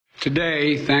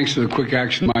Today, thanks to the quick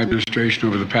action of my administration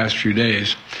over the past few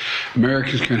days,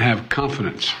 Americans can have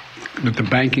confidence that the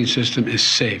banking system is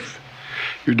safe.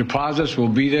 Your deposits will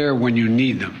be there when you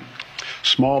need them.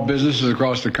 Small businesses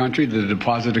across the country, the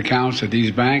deposit accounts at these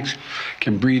banks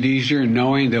can breathe easier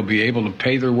knowing they'll be able to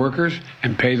pay their workers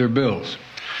and pay their bills.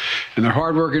 And their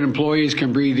hardworking employees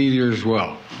can breathe easier as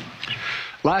well.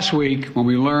 Last week, when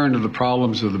we learned of the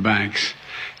problems of the banks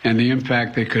and the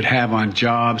impact they could have on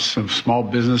jobs of small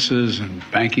businesses and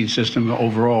banking system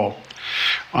overall,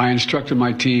 I instructed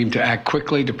my team to act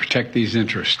quickly to protect these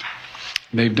interests.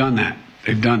 They've done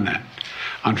that.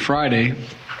 On Friday,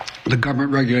 the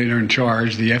government regulator in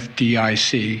charge, the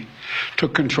FDIC,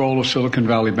 took control of Silicon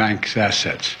Valley Bank's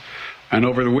assets. And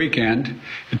over the weekend,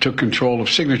 it took control of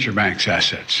Signature Bank's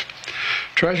assets.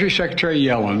 Treasury Secretary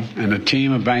Yellen and a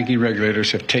team of banking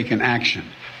regulators have taken action,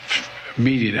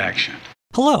 immediate action.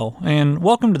 Hello, and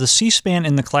welcome to the C-SPAN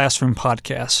in the Classroom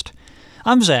podcast.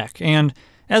 I'm Zach, and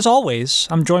as always,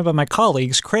 I'm joined by my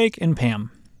colleagues Craig and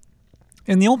Pam.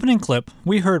 In the opening clip,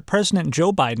 we heard President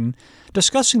Joe Biden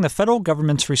discussing the federal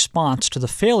government's response to the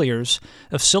failures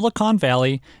of Silicon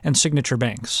Valley and Signature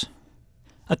banks.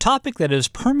 A topic that has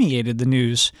permeated the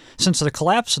news since the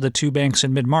collapse of the two banks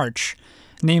in mid-March,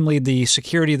 namely the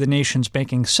security of the nation's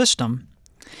banking system,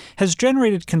 has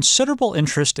generated considerable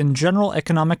interest in general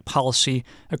economic policy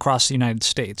across the United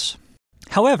States.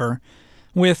 However,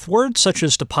 with words such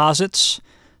as deposits,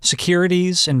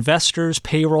 securities, investors,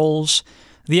 payrolls,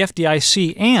 the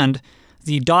FDIC, and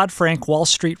the Dodd-Frank Wall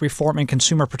Street Reform and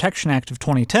Consumer Protection Act of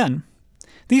 2010,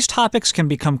 these topics can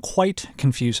become quite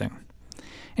confusing.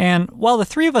 And while the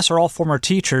three of us are all former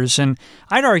teachers, and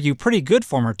I'd argue pretty good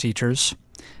former teachers,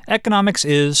 economics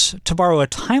is, to borrow a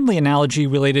timely analogy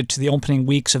related to the opening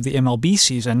weeks of the MLB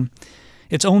season,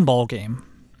 its own ballgame.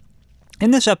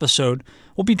 In this episode,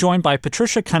 we'll be joined by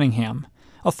Patricia Cunningham,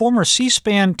 a former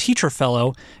C-SPAN teacher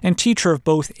fellow and teacher of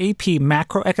both AP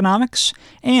Macroeconomics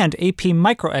and AP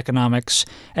Microeconomics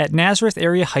at Nazareth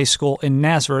Area High School in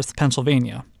Nazareth,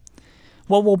 Pennsylvania.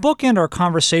 While we'll bookend our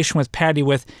conversation with Patty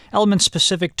with elements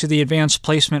specific to the advanced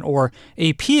placement or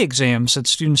AP exams that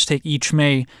students take each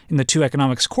May in the two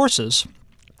economics courses,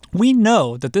 we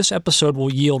know that this episode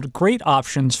will yield great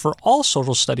options for all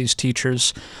social studies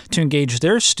teachers to engage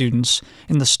their students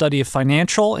in the study of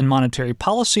financial and monetary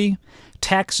policy,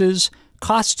 taxes,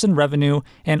 costs and revenue,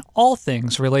 and all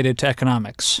things related to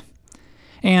economics.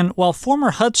 And while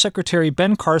former HUD Secretary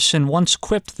Ben Carson once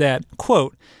quipped that,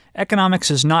 quote, economics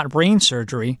is not brain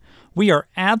surgery, we are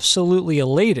absolutely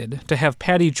elated to have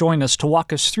Patty join us to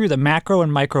walk us through the macro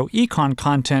and micro econ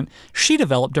content she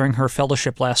developed during her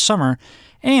fellowship last summer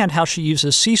and how she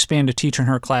uses C-SPAN to teach in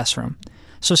her classroom.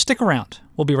 So stick around.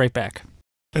 We'll be right back.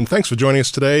 And thanks for joining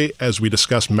us today as we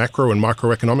discuss macro and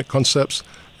microeconomic concepts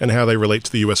and how they relate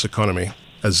to the U.S. economy.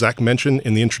 As Zach mentioned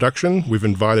in the introduction, we've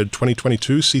invited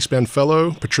 2022 C-SPAN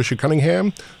Fellow Patricia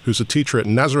Cunningham, who's a teacher at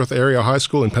Nazareth Area High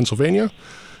School in Pennsylvania,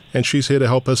 and she's here to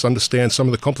help us understand some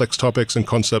of the complex topics and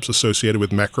concepts associated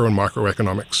with macro and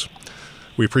microeconomics.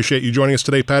 We appreciate you joining us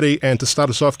today, Patty, and to start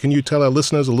us off, can you tell our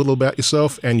listeners a little about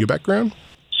yourself and your background?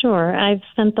 Sure. I've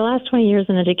spent the last 20 years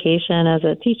in education as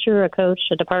a teacher, a coach,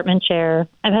 a department chair.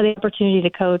 I've had the opportunity to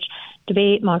coach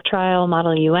debate, mock trial,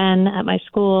 model UN at my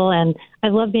school, and I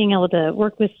love being able to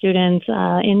work with students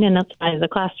in and outside of the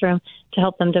classroom to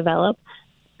help them develop.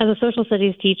 As a social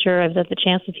studies teacher, I've had the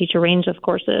chance to teach a range of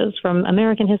courses, from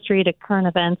American history to current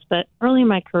events, but early in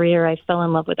my career, I fell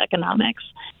in love with economics.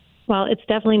 While it's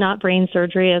definitely not brain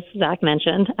surgery, as Zach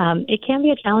mentioned, it can be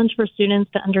a challenge for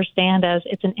students to understand as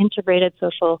it's an integrated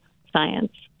social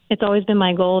science. It's always been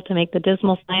my goal to make the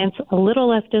dismal science a little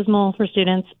less dismal for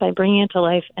students by bringing it to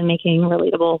life and making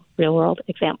relatable real-world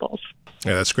examples.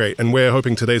 Yeah, that's great. And we're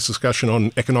hoping today's discussion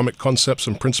on economic concepts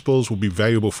and principles will be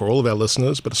valuable for all of our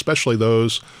listeners, but especially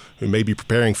those who may be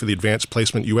preparing for the Advanced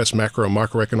Placement U.S. Macro and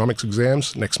Microeconomics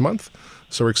exams next month.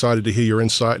 So we're excited to hear your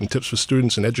insight and tips for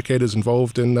students and educators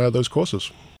involved in those courses.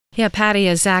 Yeah, Patty,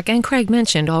 as Zach and Craig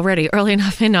mentioned already early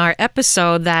enough in our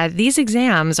episode, that these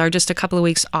exams are just a couple of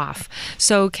weeks off.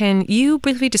 So can you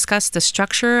briefly discuss the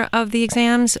structure of the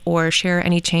exams or share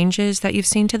any changes that you've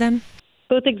seen to them?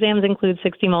 Both exams include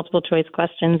 60 multiple-choice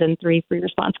questions and 3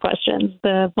 free-response questions.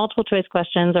 The multiple-choice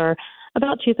questions are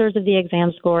about 2/3 of the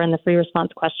exam score, and the free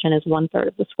response question is 1/3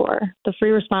 of the score. The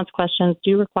free response questions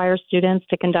do require students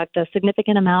to conduct a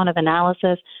significant amount of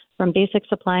analysis from basic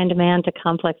supply and demand to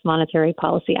complex monetary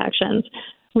policy actions.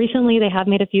 Recently, they have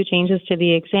made a few changes to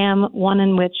the exam, one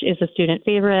in which is a student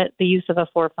favorite, the use of a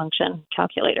 4-function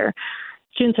calculator.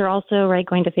 Students are also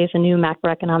going to face a new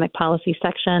macroeconomic policy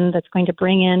section that's going to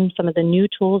bring in some of the new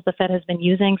tools the Fed has been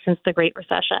using since the Great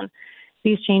Recession.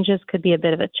 These changes could be a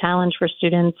bit of a challenge for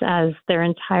students as they're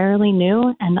entirely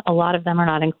new and a lot of them are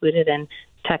not included in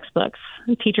textbooks.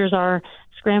 Teachers are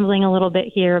scrambling a little bit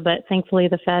here, but thankfully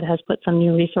the Fed has put some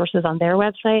new resources on their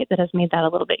website that has made that a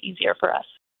little bit easier for us.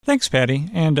 Thanks, Patty.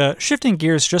 And shifting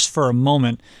gears just for a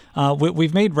moment,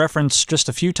 we've made reference just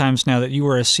a few times now that you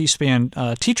were a C-SPAN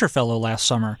teacher fellow last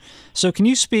summer. So can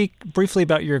you speak briefly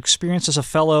about your experience as a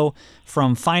fellow,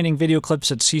 from finding video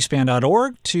clips at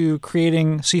cspan.org to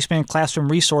creating C-SPAN classroom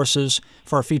resources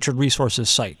for our featured resources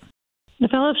site? The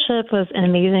fellowship was an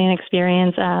amazing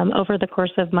experience. Over the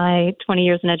course of my 20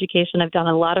 years in education, I've done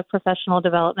a lot of professional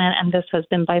development, and this has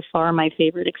been by far my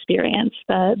favorite experience.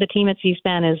 The team at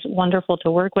C-SPAN is wonderful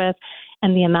to work with,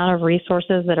 and the amount of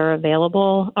resources that are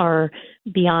available are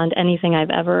beyond anything I've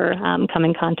ever come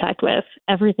in contact with.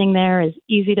 Everything there is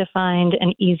easy to find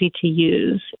and easy to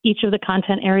use. Each of the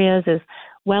content areas is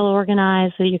well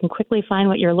organized so you can quickly find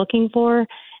what you're looking for.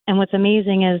 And what's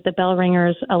amazing is the bell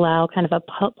ringers allow kind of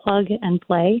a plug and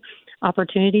play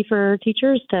opportunity for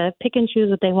teachers to pick and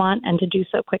choose what they want and to do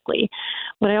so quickly.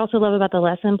 What I also love about the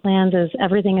lesson plans is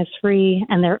everything is free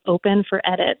and they're open for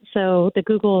edit. So the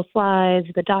Google Slides,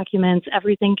 the documents,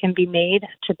 everything can be made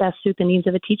to best suit the needs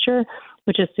of a teacher,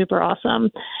 which is super awesome.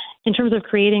 In terms of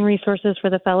creating resources for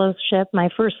the fellowship, my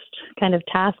first kind of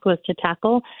task was to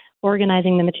tackle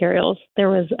organizing the materials.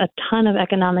 There was a ton of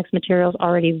economics materials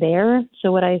already there.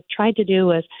 So what I tried to do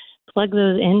was plug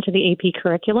those into the AP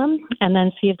curriculum and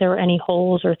then see if there were any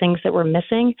holes or things that were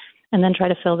missing and then try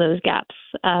to fill those gaps.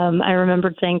 I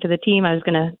remembered saying to the team I was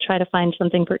going to try to find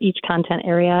something for each content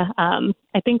area.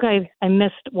 I think I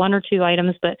missed one or two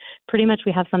items, but pretty much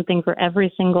we have something for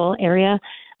every single area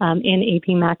in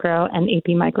AP Macro and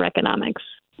AP Microeconomics.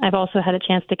 I've also had a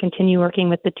chance to continue working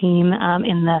with the team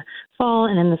in the fall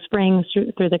and in the spring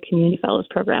through the Community Fellows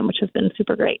program, which has been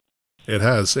super great. It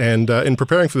has. And in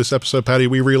preparing for this episode, Patty,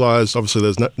 we realized obviously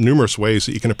there's numerous ways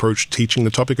that you can approach teaching the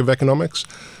topic of economics.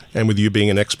 And with you being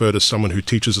an expert as someone who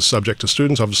teaches a subject to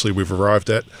students, obviously we've arrived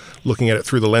at looking at it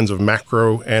through the lens of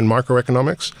macro and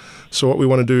microeconomics. So what we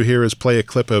want to do here is play a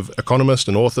clip of economist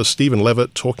and author Stephen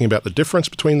Levitt talking about the difference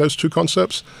between those two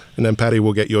concepts. And then, Patty,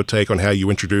 we'll get your take on how you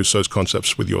introduce those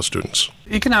concepts with your students.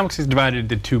 Economics is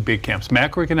divided into two big camps,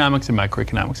 macroeconomics and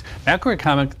microeconomics.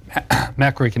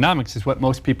 Macroeconomics is what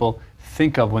most people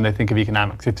think of when they think of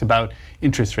economics. It's about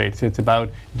interest rates, it's about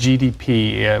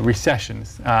GDP,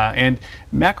 recessions, and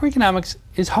macroeconomics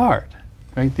is hard,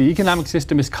 right? The economic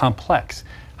system is complex.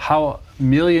 How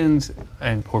millions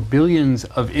or billions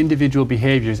of individual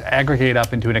behaviors aggregate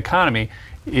up into an economy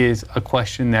is a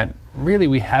question that really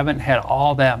we haven't had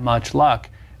all that much luck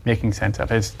making sense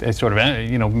of, as sort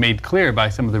of made clear by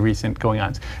some of the recent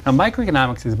going-ons. Now,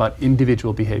 microeconomics is about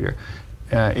individual behavior.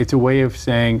 It's a way of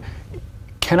saying,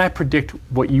 can I predict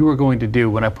what you are going to do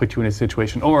when I put you in a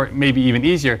situation? Or maybe even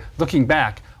easier, looking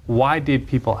back, why did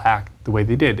people act the way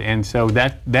they did? And so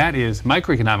that is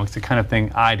microeconomics, the kind of thing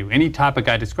I do. Any topic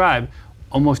I describe,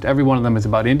 almost every one of them is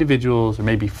about individuals or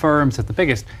maybe firms at the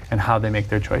biggest and how they make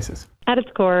their choices. At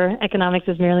its core, economics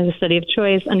is merely the study of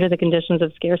choice under the conditions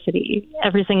of scarcity.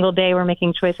 Every single day we're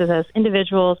making choices as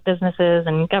individuals, businesses,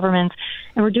 and governments,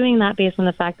 and we're doing that based on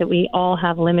the fact that we all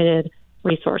have limited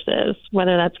resources,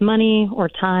 whether that's money or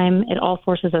time. It all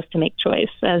forces us to make choice.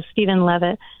 As Stephen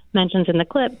Levitt mentions in the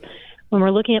clip, when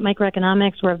we're looking at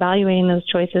microeconomics, we're evaluating those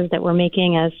choices that we're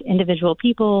making as individual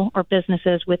people or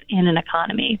businesses within an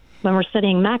economy. When we're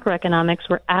studying macroeconomics,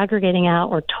 we're aggregating out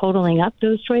or totaling up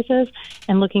those choices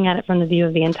and looking at it from the view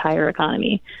of the entire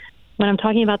economy. When I'm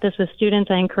talking about this with students,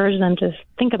 I encourage them to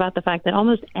think about the fact that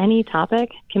almost any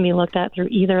topic can be looked at through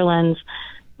either lens,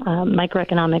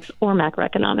 microeconomics or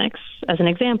macroeconomics. As an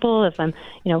example, if I'm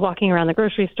walking around the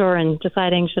grocery store and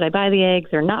deciding should I buy the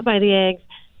eggs or not buy the eggs,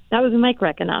 that would be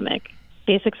microeconomic.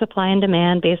 Basic supply and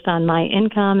demand based on my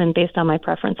income and based on my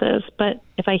preferences. But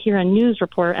if I hear a news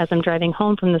report as I'm driving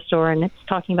home from the store and it's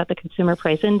talking about the consumer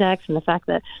price index and the fact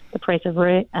that the price of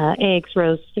eggs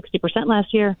rose 60%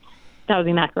 last year, that would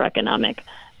be macroeconomic.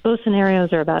 Both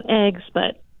scenarios are about eggs,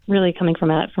 but really coming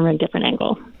from a different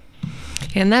angle.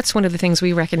 And that's one of the things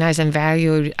we recognize and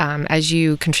valued as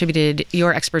you contributed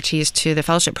your expertise to the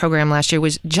fellowship program last year,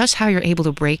 was just how you're able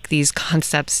to break these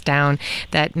concepts down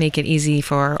that make it easy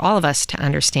for all of us to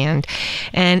understand.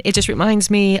 And it just reminds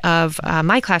me of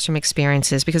my classroom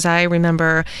experiences, because I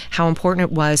remember how important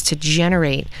it was to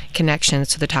generate connections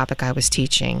to the topic I was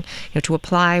teaching, to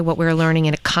apply what we were learning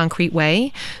in a concrete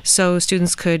way so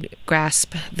students could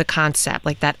grasp the concept.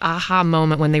 Like that aha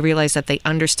moment when they realized that they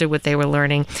understood what they were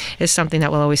learning is something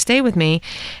that will always stay with me.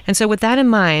 And so with that in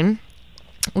mind,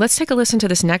 Let's take a listen to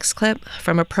this next clip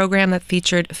from a program that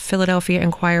featured Philadelphia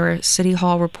Inquirer City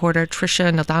Hall reporter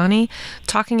Tricia Nadani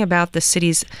talking about the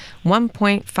city's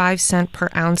 1.5 cent per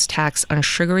ounce tax on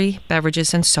sugary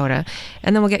beverages and soda.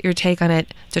 And then we'll get your take on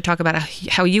it to talk about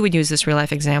how you would use this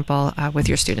real-life example with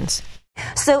your students.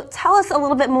 So tell us a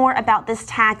little bit more about this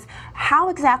tax. How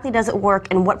exactly does it work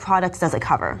and what products does it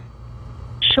cover?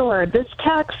 Sure. This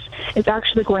tax is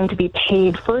actually going to be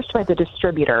paid first by the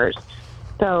distributors.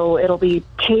 So it'll be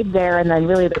paid there, and then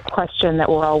really the question that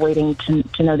we're all waiting to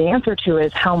know the answer to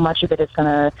is how much of it is going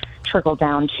to trickle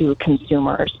down to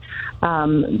consumers.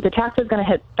 The tax is going to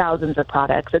hit thousands of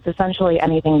products. It's essentially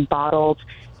anything bottled,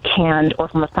 canned, or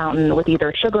from a fountain with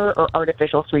either sugar or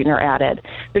artificial sweetener added.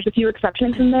 There's a few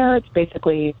exceptions in there. It's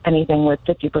basically anything with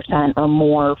 50% or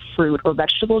more fruit or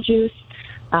vegetable juice.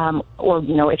 Or,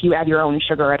 if you add your own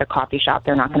sugar at a coffee shop,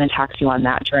 they're not going to tax you on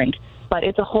that drink. But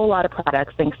it's a whole lot of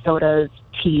products. Think sodas,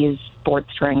 teas,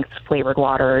 sports drinks, flavored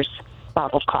waters,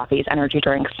 bottled coffees, energy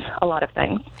drinks, a lot of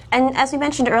things. And as we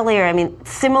mentioned earlier,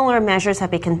 similar measures have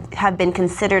been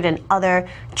considered in other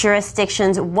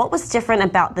jurisdictions. What was different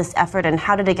about this effort, and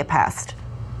how did it get passed?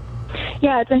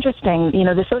 Yeah, it's interesting.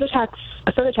 The soda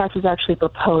tax was actually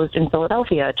proposed in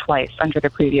Philadelphia twice under the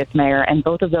previous mayor, and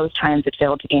both of those times it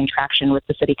failed to gain traction with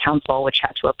the city council, which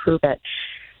had to approve it.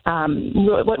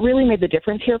 What really made the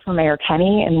difference here for Mayor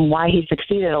Kenney and why he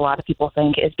succeeded, a lot of people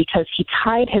think, is because he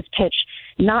tied his pitch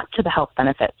not to the health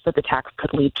benefits that the tax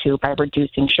could lead to by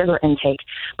reducing sugar intake,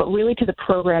 but really to the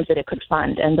programs that it could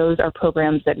fund. And those are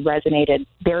programs that resonated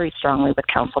very strongly with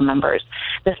council members.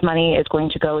 This money is going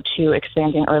to go to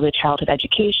expanding early childhood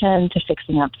education, to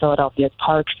fixing up Philadelphia's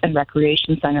parks and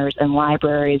recreation centers and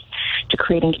libraries, to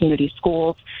creating community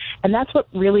schools. And that's what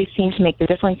really seemed to make the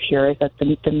difference here, is that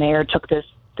the mayor took this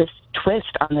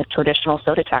twist on the traditional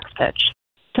soda tax pitch.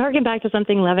 To harken back to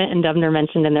something Levitt and Dubner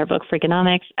mentioned in their book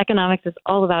Freakonomics, economics is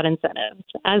all about incentives.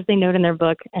 As they note in their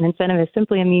book, an incentive is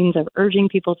simply a means of urging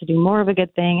people to do more of a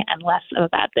good thing and less of a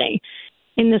bad thing.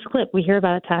 In this clip, we hear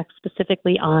about a tax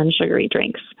specifically on sugary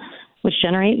drinks, which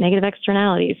generate negative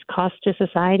externalities, costs to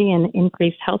society, and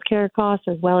increased healthcare costs,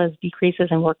 as well as decreases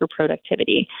in worker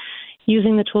productivity.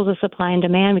 Using the tools of supply and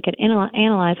demand, we could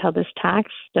analyze how this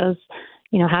tax does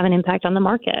have an impact on the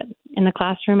market. In the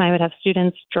classroom, I would have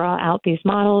students draw out these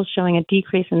models showing a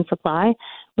decrease in supply,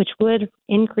 which would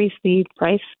increase the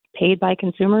price paid by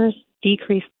consumers,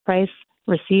 decrease the price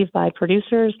received by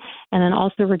producers, and then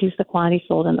also reduce the quantity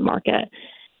sold in the market.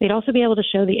 They'd also be able to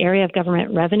show the area of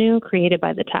government revenue created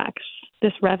by the tax.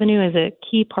 This revenue is a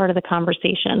key part of the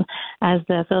conversation, as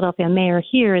the Philadelphia mayor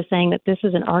here is saying that this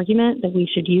is an argument that we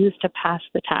should use to pass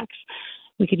the tax.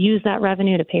 We could use that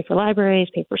revenue to pay for libraries,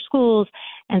 pay for schools.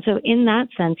 And so in that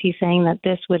sense, he's saying that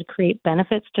this would create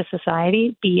benefits to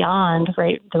society beyond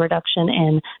the reduction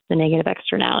in the negative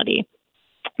externality.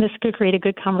 This could create a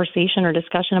good conversation or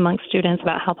discussion amongst students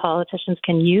about how politicians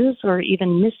can use or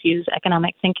even misuse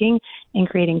economic thinking in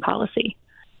creating policy.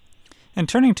 And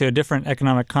turning to a different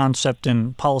economic concept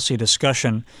and policy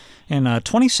discussion, in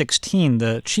 2016,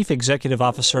 the chief executive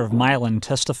officer of Mylan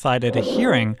testified at a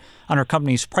hearing on her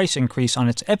company's price increase on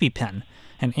its EpiPen,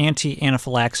 an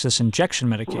anti-anaphylaxis injection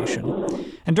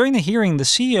medication. And during the hearing, the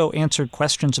CEO answered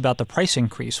questions about the price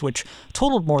increase, which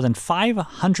totaled more than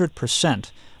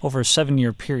 500% over a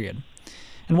 7-year period.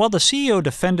 And while the CEO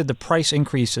defended the price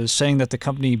increases, saying that the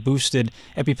company boosted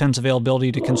EpiPen's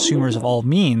availability to consumers of all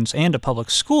means and to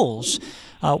public schools,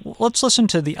 let's listen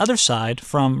to the other side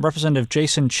from Representative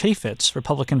Jason Chaffetz,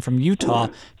 Republican from Utah,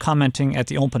 commenting at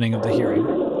the opening of the hearing.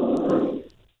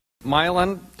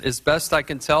 Mylan, as best I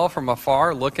can tell from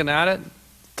afar, looking at it,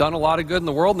 done a lot of good in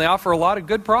the world, and they offer a lot of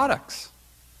good products.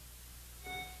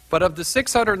 But of the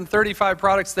 635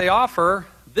 products they offer,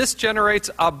 this generates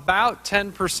about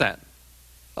 10%.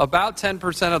 About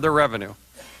 10% of their revenue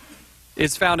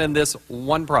is found in this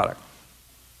one product.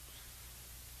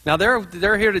 Now,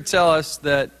 they're here to tell us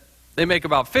that they make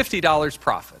about $50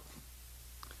 profit,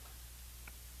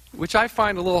 which I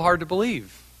find a little hard to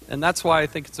believe. And that's why I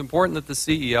think it's important that the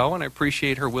CEO, and I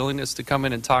appreciate her willingness to come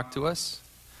in and talk to us,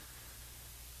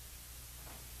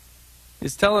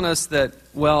 is telling us that,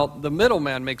 well, the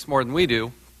middleman makes more than we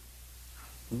do.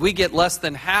 We get less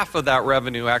than half of that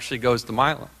revenue actually goes to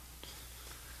Mylan.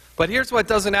 But here's what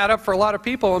doesn't add up for a lot of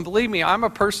people, and believe me, I'm a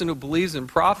person who believes in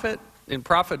profit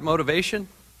motivation.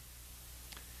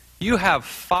 You have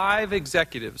 5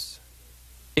 executives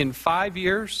in 5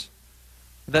 years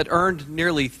that earned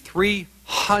nearly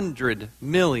 $300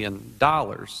 million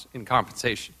in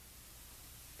compensation.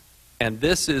 And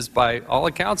this is, by all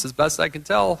accounts, as best I can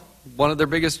tell, one of their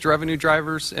biggest revenue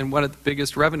drivers and one of the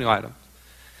biggest revenue items.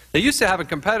 They used to have a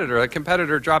competitor. A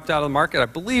competitor dropped out of the market. I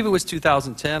believe it was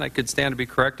 2010. I could stand to be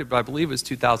corrected, but I believe it was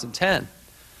 2010.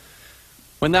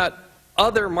 When that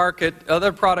other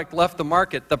product left the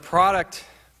market, the product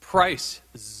price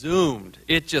zoomed.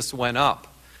 It just went up.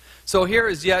 So here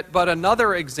is yet but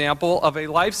another example of a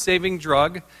life-saving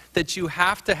drug that you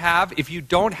have to have. If you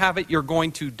don't have it, you're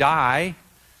going to die.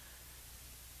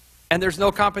 And there's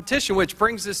no competition, which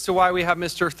brings us to why we have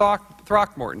Mr.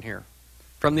 Throckmorton here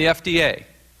from the FDA.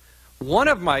 One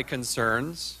of my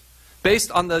concerns,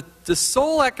 based on the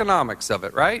sole economics of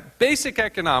it, right? Basic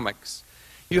economics.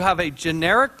 You have a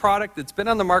generic product that's been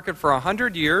on the market for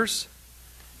 100 years,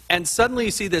 and suddenly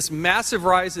you see this massive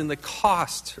rise in the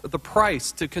cost, the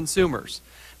price to consumers.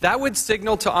 That would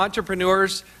signal to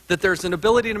entrepreneurs that there's an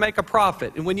ability to make a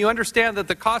profit. And when you understand that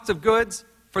the cost of goods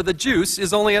for the juice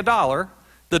is only $1,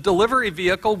 the delivery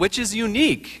vehicle, which is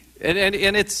unique, and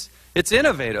it's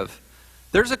innovative,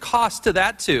 there's a cost to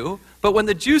that too. But when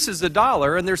the juice is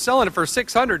 $1 and they're selling it for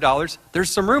 $600, there's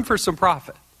some room for some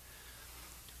profit.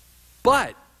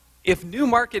 But if new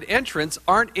market entrants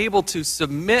aren't able to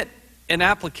submit an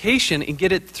application and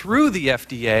get it through the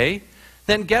FDA,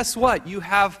 then guess what? You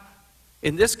have,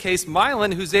 in this case,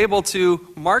 Mylan, who's able to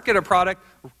market a product,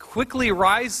 quickly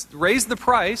raise the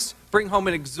price, bring home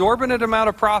an exorbitant amount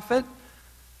of profit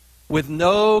with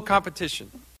no competition.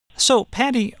 So,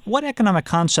 Patty, what economic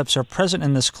concepts are present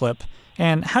in this clip,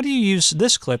 and how do you use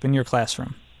this clip in your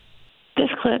classroom? This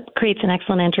clip creates an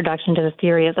excellent introduction to the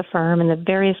theory of the firm and the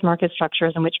various market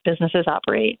structures in which businesses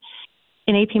operate.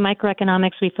 In AP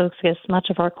Microeconomics, we focus much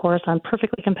of our course on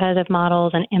perfectly competitive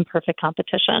models and imperfect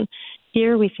competition.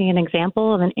 Here we see an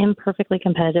example of an imperfectly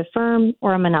competitive firm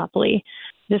or a monopoly.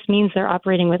 This means they're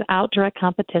operating without direct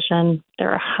competition,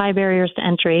 there are high barriers to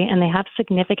entry, and they have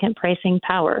significant pricing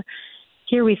power.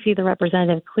 Here we see the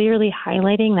representative clearly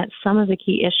highlighting that some of the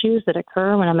key issues that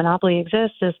occur when a monopoly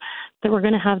exists is that we're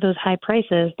going to have those high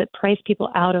prices that price people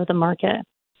out of the market.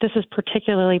 This is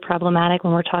particularly problematic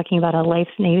when we're talking about a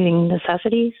life-saving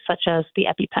necessity, such as the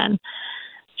EpiPen.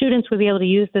 Students would be able to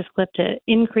use this clip to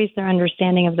increase their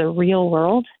understanding of the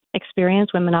real-world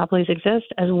experience when monopolies exist,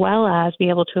 as well as be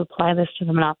able to apply this to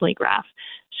the monopoly graph,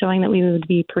 showing that we would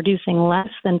be producing less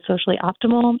than socially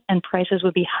optimal and prices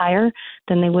would be higher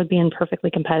than they would be in perfectly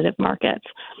competitive markets.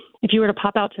 If you were to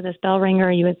pop out to this bell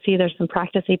ringer, you would see there's some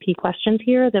practice AP questions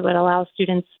here that would allow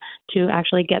students to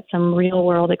actually get some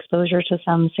real-world exposure to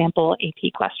some sample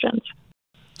AP questions.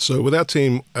 So with our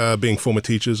team being former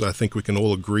teachers, I think we can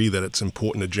all agree that it's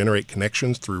important to generate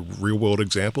connections through real-world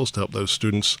examples to help those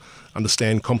students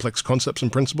understand complex concepts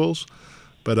and principles.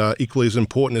 But equally as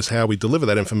important is how we deliver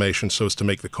that information so as to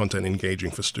make the content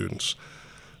engaging for students.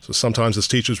 So sometimes as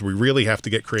teachers, we really have to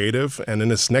get creative. And in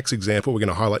this next example, we're going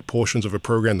to highlight portions of a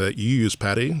program that you use,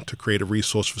 Patty, to create a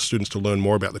resource for students to learn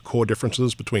more about the core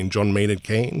differences between John Maynard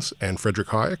Keynes and Friedrich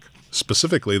Hayek,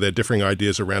 specifically their differing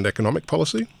ideas around economic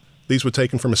policy. These were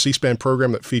taken from a C-SPAN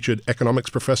program that featured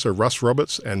economics professor Russ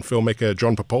Roberts and filmmaker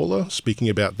John Popola speaking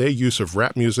about their use of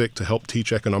rap music to help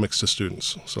teach economics to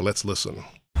students. So let's listen.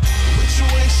 Which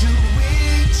way should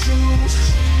we choose?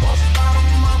 More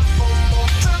bottom up or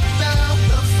more top down?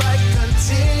 The fight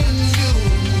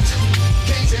continues.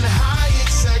 Keynes and Hayek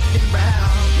second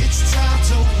round. It's time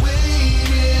to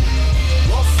win.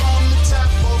 Or from the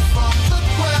top or from the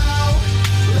ground.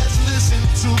 Let's listen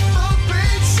to the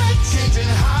beats. Keynes and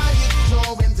Hayek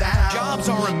going down. Jobs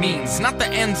are a means, not the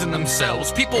ends in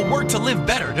themselves. People work to live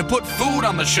better, to put food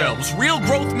on the shelves. Real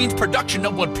growth means production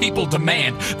of what people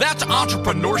demand. That's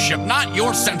entrepreneurship, not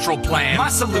your central plan. My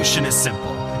solution is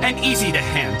simple and easy to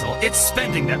handle. It's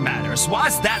spending that matters.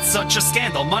 Why's that such a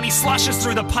scandal? Money sloshes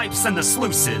through the pipes and the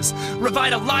sluices,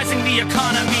 revitalizing the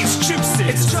economy's juices.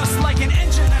 It's just like an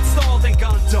engine that's stalled and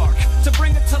gone dark. To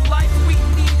bring it to life, we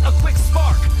need a quick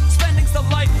spark. Spending's the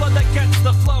lifeblood that gets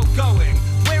the flow going.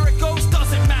 Where it goes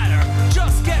doesn't matter,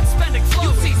 just get spending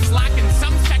flowing. You see slack in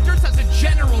some sectors as a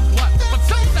general glut, but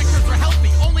some sectors are healthy,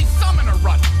 only some in a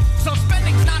rut. So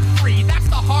spending's not free, that's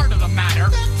the heart of the matter.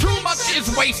 Too much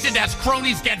is wasted as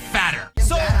cronies get fatter.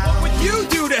 So what would you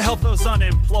do to help those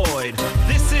unemployed?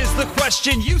 This is the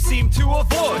question you seem to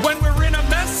avoid. When we're in a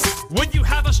mess, would you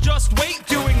have us just wait,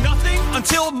 doing nothing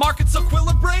until markets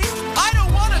equilibrate? I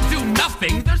don't want to do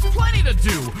nothing, there's plenty to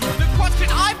do. The question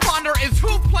I ponder is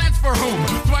who plans for whom?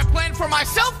 Do I plan for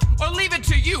myself or leave it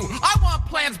to you? I want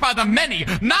plans by the many,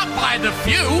 not by the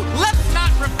few. Let's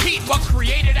not repeat what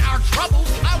created our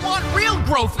troubles. I want real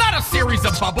growth, not a series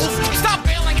of bubbles. Stop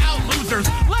bailing out losers,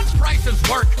 let prices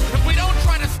work. If we don't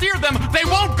try to steer them, they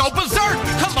won't go berserk.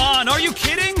 Come on, are you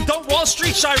kidding? Don't Wall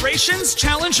Street gyrations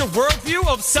challenge a worldview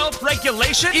of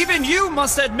self-regulation. Even you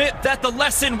must admit that the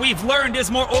lesson we've learned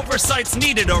is more oversight's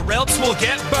needed, or else we'll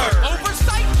get burned.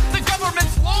 Oversight? The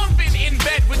government's long been in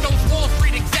bed with those Wall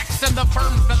Street execs and the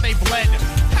firms that they've led.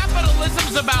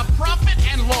 Capitalism's about profit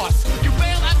and loss. You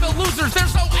bail at the losers,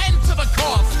 there's no end to the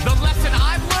cost. The lesson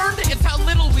I've learned is how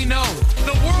little we know.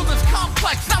 The world is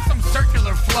complex, not some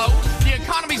circular flow. The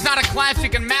economy's not a class you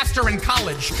can master in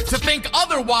college. To think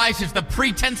otherwise is the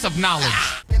pretense of knowledge.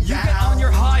 You get on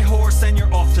your high horse and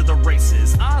you're off to the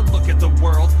races. I look at the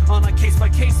world on a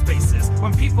case-by-case basis.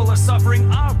 When people are suffering,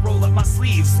 I roll up my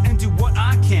sleeves and do what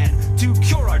I can to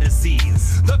cure our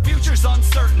disease. The future's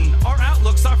uncertain, our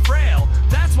outlooks are frail.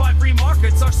 That's why free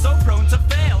markets are so prone to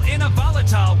fail. In a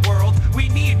volatile world, we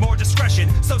need more discretion,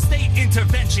 so state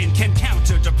intervention can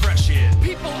counter depression.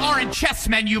 People aren't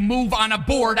chessmen you move on a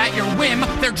board at your whim,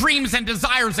 their dreams and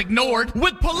desires ignored.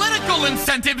 With political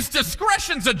incentives,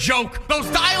 discretion's a joke. Those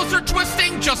dials are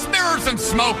twisting, just mirrors and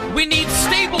smoke. We need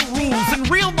stable rules and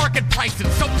real market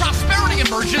prices, so prosperity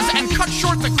emerges and cuts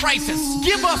short the crisis.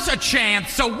 Give us a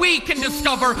chance so we can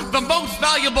discover the most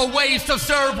valuable ways to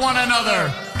serve one another.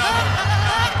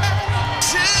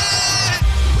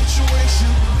 Which way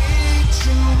should we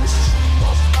choose?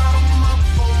 More bottom up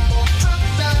or more top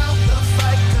down? The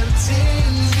fight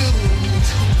continues.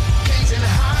 Gazing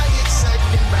high, it's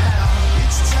second round.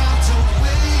 It's time to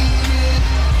win it.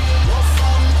 Or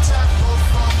from the top or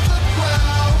from the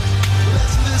ground.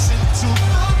 Let's listen to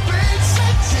the beat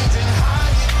say, gazing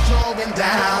high, it's drawing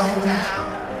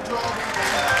down.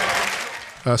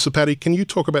 So, Patty, can you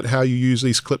talk about how you use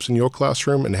these clips in your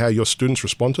classroom and how your students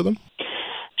respond to them?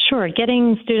 Sure.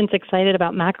 Getting students excited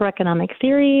about macroeconomic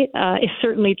theory is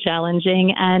certainly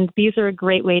challenging, and these are a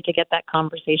great way to get that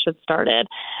conversation started.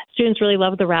 Students really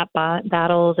love the rap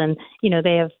battles, and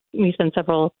we spend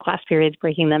several class periods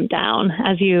breaking them down.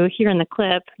 As you hear in the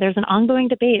clip, there's an ongoing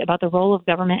debate about the role of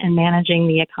government in managing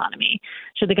the economy.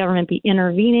 Should the government be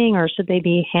intervening, or should they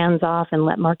be hands-off and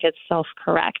let markets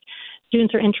self-correct?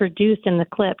 Students are introduced in the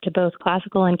clip to both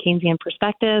classical and Keynesian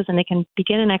perspectives, and they can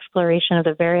begin an exploration of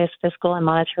the various fiscal and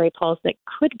monetary policies that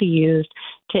could be used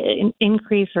to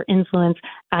increase or influence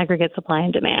aggregate supply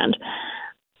and demand.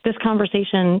 This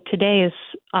conversation today is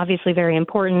obviously very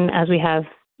important as we have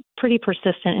pretty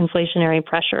persistent inflationary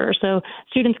pressure. So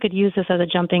students could use this as a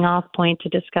jumping off point to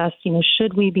discuss,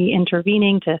 should we be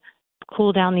intervening to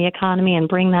cool down the economy and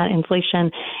bring that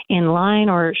inflation in line,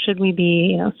 or should we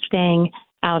be, staying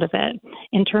out of it?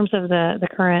 In terms of the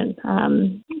current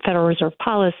Federal Reserve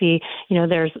policy,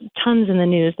 there's tons in the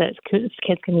news that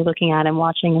kids can be looking at and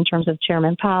watching in terms of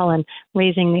Chairman Powell and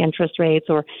raising the interest rates,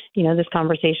 or, this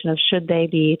conversation of should they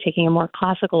be taking a more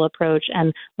classical approach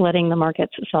and letting the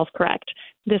markets self-correct.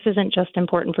 This isn't just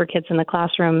important for kids in the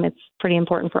classroom. It's pretty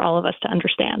important for all of us to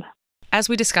understand. As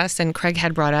we discussed and Craig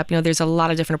had brought up, there's a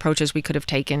lot of different approaches we could have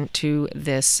taken to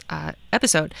this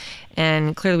episode.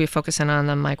 And clearly we're focusing on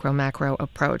the micro-macro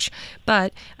approach.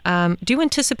 But do you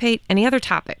anticipate any other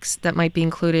topics that might be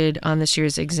included on this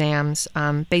year's exams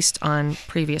based on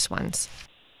previous ones?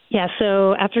 Yeah,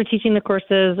 so after teaching the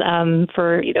courses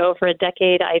for a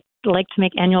decade, I like to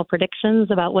make annual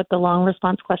predictions about what the long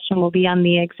response question will be on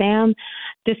the exam.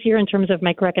 This year, in terms of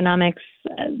microeconomics,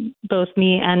 both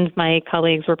me and my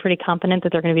colleagues were pretty confident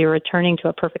that they're going to be returning to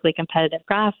a perfectly competitive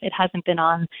graph. It hasn't been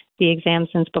on the exam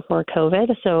since before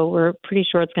COVID, so we're pretty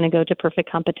sure it's going to go to perfect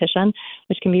competition,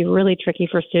 which can be really tricky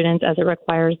for students as it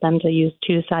requires them to use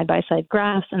two side-by-side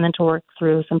graphs and then to work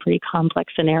through some pretty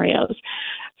complex scenarios.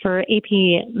 For AP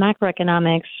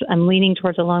macroeconomics, I'm leaning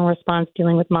towards a long response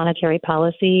dealing with monetary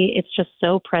policy. It's just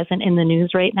so present in the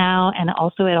news right now, and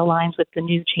also it aligns with the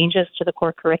new changes to the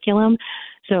core curriculum.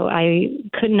 So I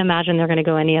couldn't imagine they're going to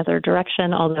go any other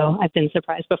direction, although I've been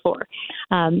surprised before.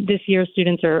 This year,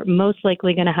 students are most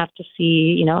likely going to have to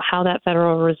see, how that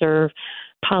Federal Reserve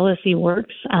policy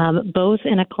works, both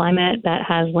in a climate that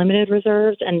has limited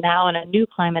reserves and now in a new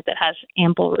climate that has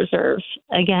ample reserves.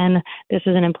 Again, this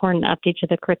is an important update to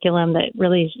the curriculum that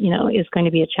really, is going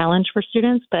to be a challenge for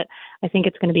students, but I think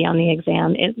it's going to be on the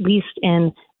exam, at least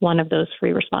in one of those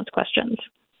free response questions.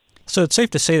 So it's safe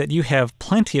to say that you have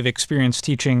plenty of experience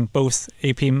teaching both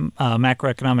AP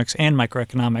macroeconomics and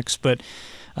microeconomics, but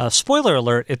spoiler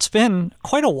alert, it's been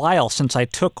quite a while since I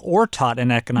took or taught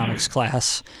an economics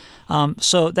class.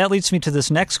 So that leads me to this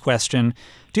next question.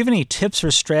 Do you have any tips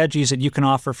or strategies that you can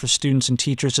offer for students and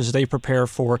teachers as they prepare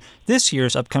for this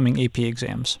year's upcoming AP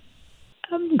exams?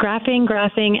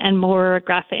 Graphing, and more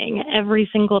graphing. Every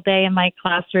single day in my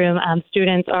classroom,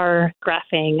 students are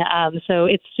graphing. So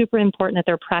it's super important that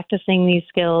they're practicing these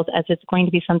skills, as it's going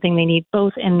to be something they need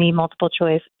both in the multiple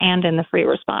choice and in the free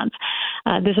response.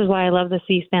 This is why I love the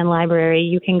C-SPAN library.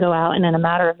 You can go out and in a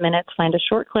matter of minutes find a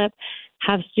short clip,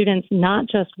 have students not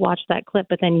just watch that clip,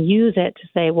 but then use it to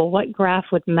say, well, what graph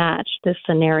would match this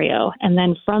scenario? And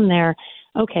then from there,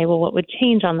 okay, well, what would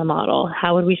change on the model?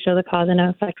 How would we show the cause and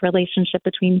effect relationship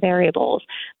between variables?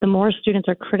 The more students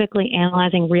are critically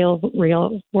analyzing real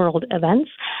world events,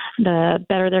 the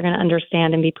better they're going to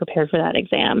understand and be prepared for that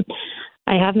exam.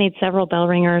 I have made several bell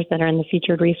ringers that are in the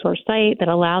featured resource site that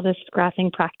allow this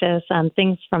graphing practice,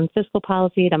 things from fiscal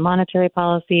policy to monetary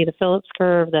policy, the Phillips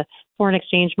curve, the foreign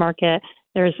exchange market.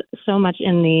 There's so much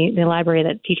in the library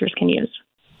that teachers can use.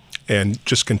 And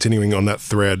just continuing on that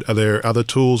thread, are there other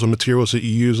tools or materials that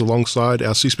you use alongside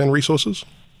our C-SPAN resources?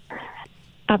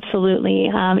 Absolutely.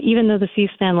 Even though the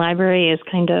C-SPAN library is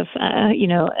kind of, an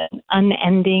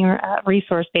unending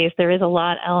resource base, there is a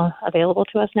lot available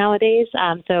to us nowadays.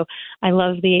 So I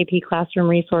love the AP Classroom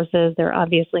resources. They're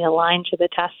obviously aligned to the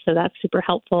test, so that's super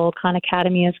helpful. Khan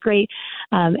Academy is great.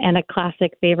 And a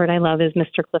classic favorite I love is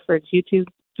Mr. Clifford's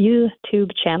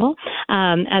YouTube channel.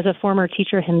 As a former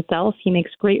teacher himself, he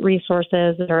makes great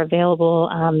resources that are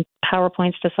available,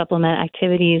 PowerPoints to supplement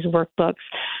activities, workbooks.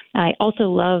 I also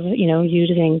love,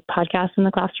 using podcasts in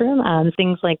the classroom.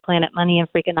 Things like Planet Money and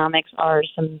Freakonomics are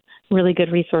some really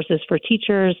good resources for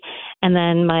teachers. And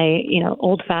then my,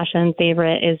 old-fashioned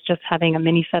favorite is just having a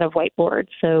mini set of whiteboards.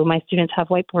 So my students have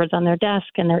whiteboards on their desk,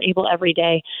 and they're able every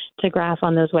day to graph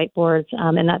on those whiteboards,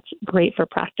 and that's great for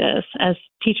practice. As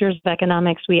teachers of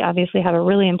economics, we obviously have a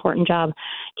really important job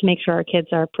to make sure our kids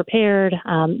are prepared,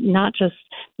 not just,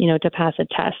 to pass a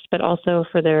test, but also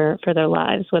for their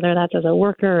lives, whether that's as a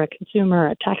worker, a consumer,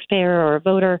 a taxpayer, or a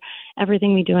voter.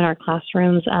 Everything we do in our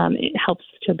classrooms, it helps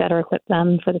to better equip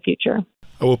them for the future.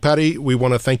 Well, Patty, we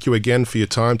want to thank you again for your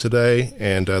time today,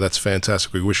 and that's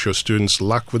fantastic. We wish your students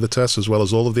luck with the tests, as well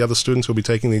as all of the other students who will be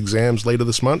taking the exams later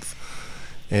this month.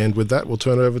 And with that, we'll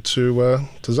turn it over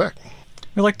to Zach.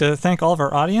 We'd like to thank all of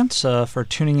our audience for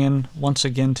tuning in once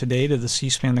again today to the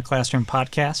C-SPAN in the Classroom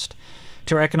podcast.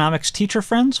 To our economics teacher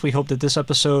friends, we hope that this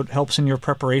episode helps in your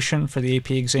preparation for the AP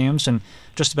exams in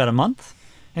just about a month.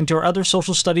 And to our other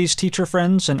social studies teacher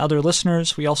friends and other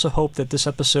listeners, we also hope that this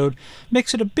episode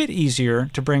makes it a bit easier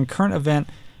to bring current event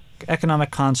economic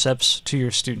concepts to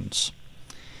your students.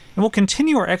 And we'll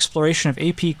continue our exploration of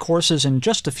AP courses in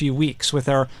just a few weeks with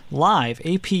our live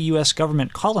AP U.S.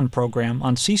 Government call-in program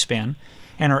on C-SPAN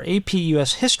and our AP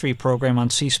U.S. History program on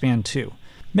C-SPAN 2.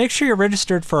 Make sure you're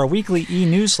registered for our weekly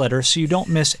e-newsletter so you don't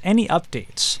miss any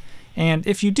updates. And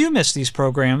if you do miss these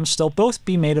programs, they'll both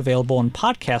be made available in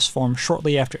podcast form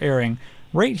shortly after airing,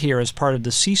 right here as part of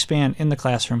the C-SPAN in the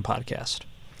Classroom podcast.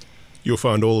 You'll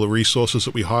find all the resources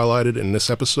that we highlighted in this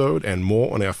episode and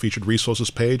more on our featured resources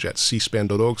page at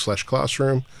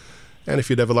cspan.org/classroom. And if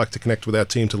you'd ever like to connect with our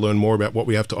team to learn more about what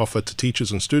we have to offer to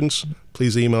teachers and students,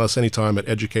 please email us anytime at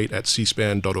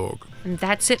educate@cspan.org. And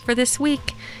that's it for this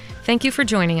week. Thank you for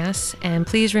joining us, and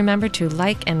please remember to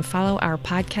like and follow our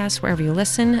podcast wherever you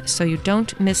listen so you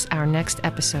don't miss our next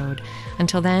episode.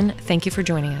 Until then, thank you for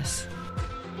joining us.